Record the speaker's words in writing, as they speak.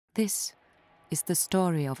This is the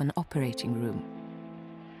story of an operating room,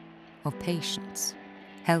 of patients,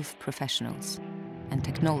 health professionals, and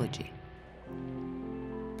technology.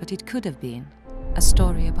 But it could have been a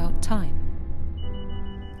story about time.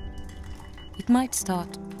 It might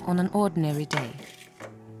start on an ordinary day,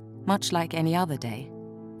 much like any other day,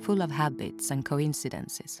 full of habits and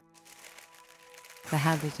coincidences. The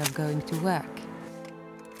habit of going to work.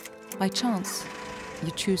 By chance,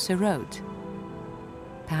 you choose a road,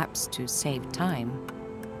 perhaps to save time,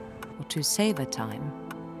 or to savor time,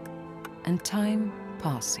 and time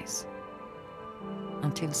passes,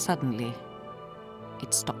 until suddenly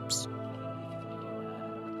it stops.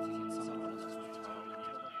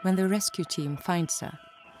 When the rescue team finds her,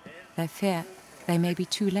 they fear they may be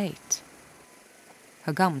too late.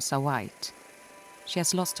 Her gums are white. She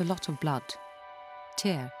has lost a lot of blood,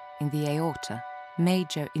 tear in the aorta,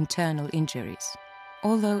 major internal injuries.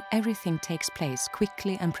 Although everything takes place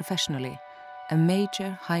quickly and professionally, a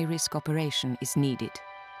major high-risk operation is needed.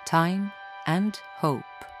 Time and hope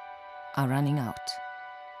are running out.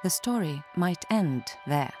 The story might end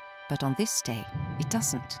there, but on this day it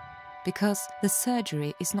doesn't, because the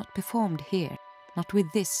surgery is not performed here, not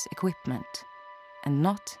with this equipment, and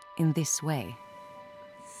not in this way.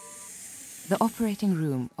 The operating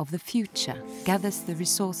room of the future gathers the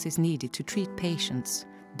resources needed to treat patients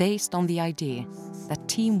based on the idea that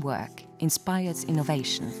teamwork inspires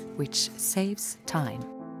innovation, which saves time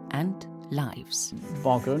and lives.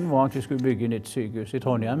 Bakgrunnen var at vi skulle bygge nytt sykehus I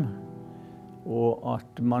Trondheim, og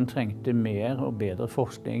at man trengte mer og bedre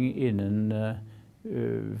forskning innen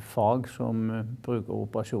fag som bruker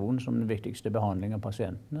operasjon som den viktigste behandling av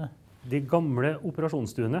pasientene. De gamle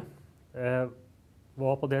operasjonsstuene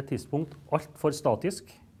var på det tidspunkt alt for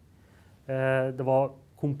statisk. Det var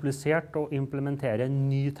komplisert å implementere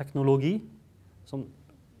ny teknologi som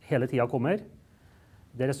hele tiden kommer.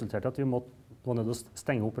 Det resulterte at vi var nødt til å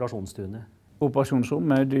stenge operasjonsstuene.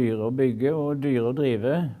 Operasjonsrom dyre å bygge og dyre å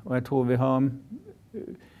drive, og jeg tror vi har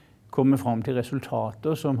kommet frem til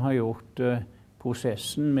resultater som har gjort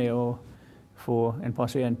prosessen med å få en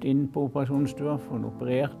pasient inn på operasjonsstua, få den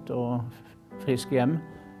operert og frisk hjem,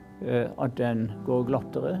 at den går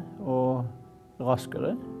glattere og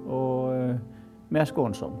raskere og mer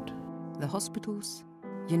skånsomt. The hospitals,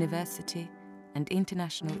 university and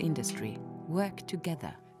international industry work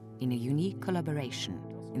together in a unique collaboration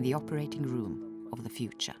in the operating room of the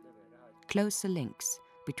future. Closer links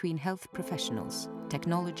between health professionals,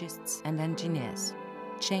 technologists and engineers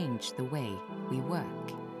change the way we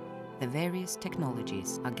work. The various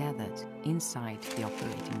technologies are gathered inside the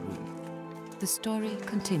operating room. The story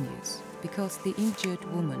continues because the injured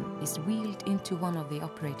woman is wheeled into one of the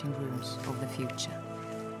operating rooms of the future.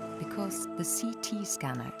 Because the CT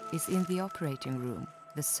scanner is in the operating room,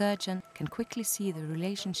 the surgeon can quickly see the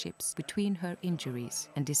relationships between her injuries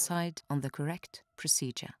and decide on the correct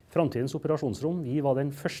procedure. Framtidens operasjonsrom, vi var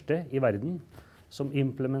den første I verden som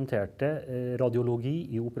implementerte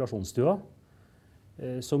radiologi I operasjonsstua,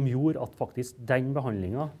 som gjorde at faktisk den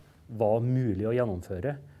behandlingen var mulig å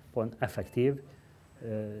gjennomføre på en effektiv,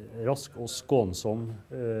 rask og skånsom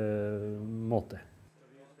måte.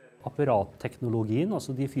 Apparatteknologien,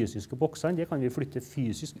 altså de fysiske boksene, det kan vi flytte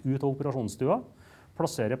fysisk ut av operasjonsstua,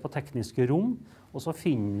 plassere på tekniske rom, og så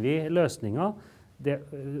finner vi løsninger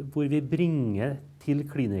hvor vi bringer til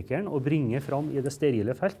klinikeren og bringer fram I det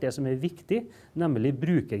sterile felt det som viktig, nemlig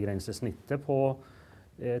brukergrensesnittet på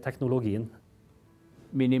teknologien.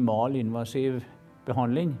 Minimal invasiv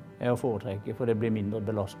behandling å foretrekke, for det blir mindre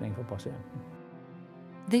belastning for pasienten.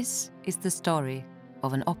 This is the story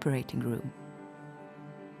of an operating room.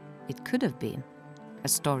 It could have been a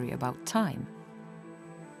story about time.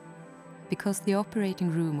 Because the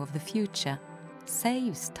operating room of the future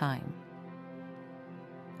saves time.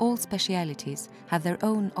 All specialities have their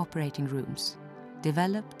own operating rooms,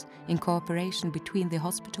 developed in cooperation between the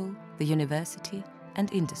hospital, the university,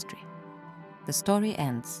 and industry. The story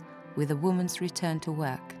ends with a woman's return to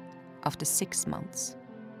work after 6 months.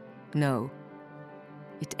 No,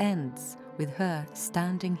 it ends with her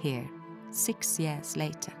standing here 6 years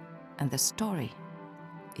later, and the story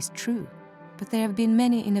is true. But there have been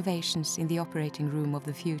many innovations in the operating room of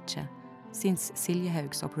the future since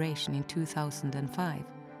Siljehaug's operation in 2005.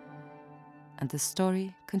 And the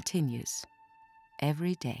story continues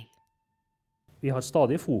every day. Vi har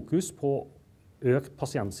stadig fokus på økt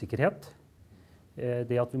pasientsikkerhet.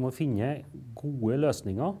 Det at vi må finne gode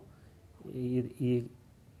løsninger I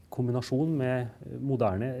kombinasjon med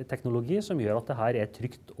moderne teknologi som gjør at det her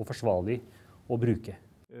trygt og forsvarlig å bruke.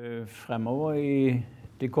 Fremover I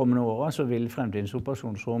de kommende årene så vil fremtidens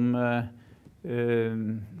operasjonsrom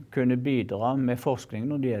kunne bidra med forskning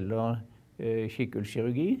når det gjelder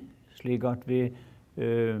kikhullskirurgi, slik at vi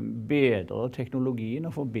bedrer teknologien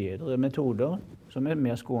og får bedre metoder som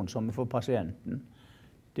mer skånsomme for pasienten.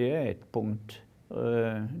 Det et punkt.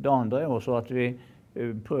 Det andre også at vi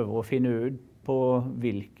prøver å finne ut på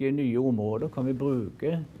hvilke nye områder kan vi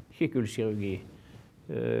bruke kikhullskirurgi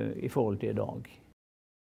i forhold til i dag.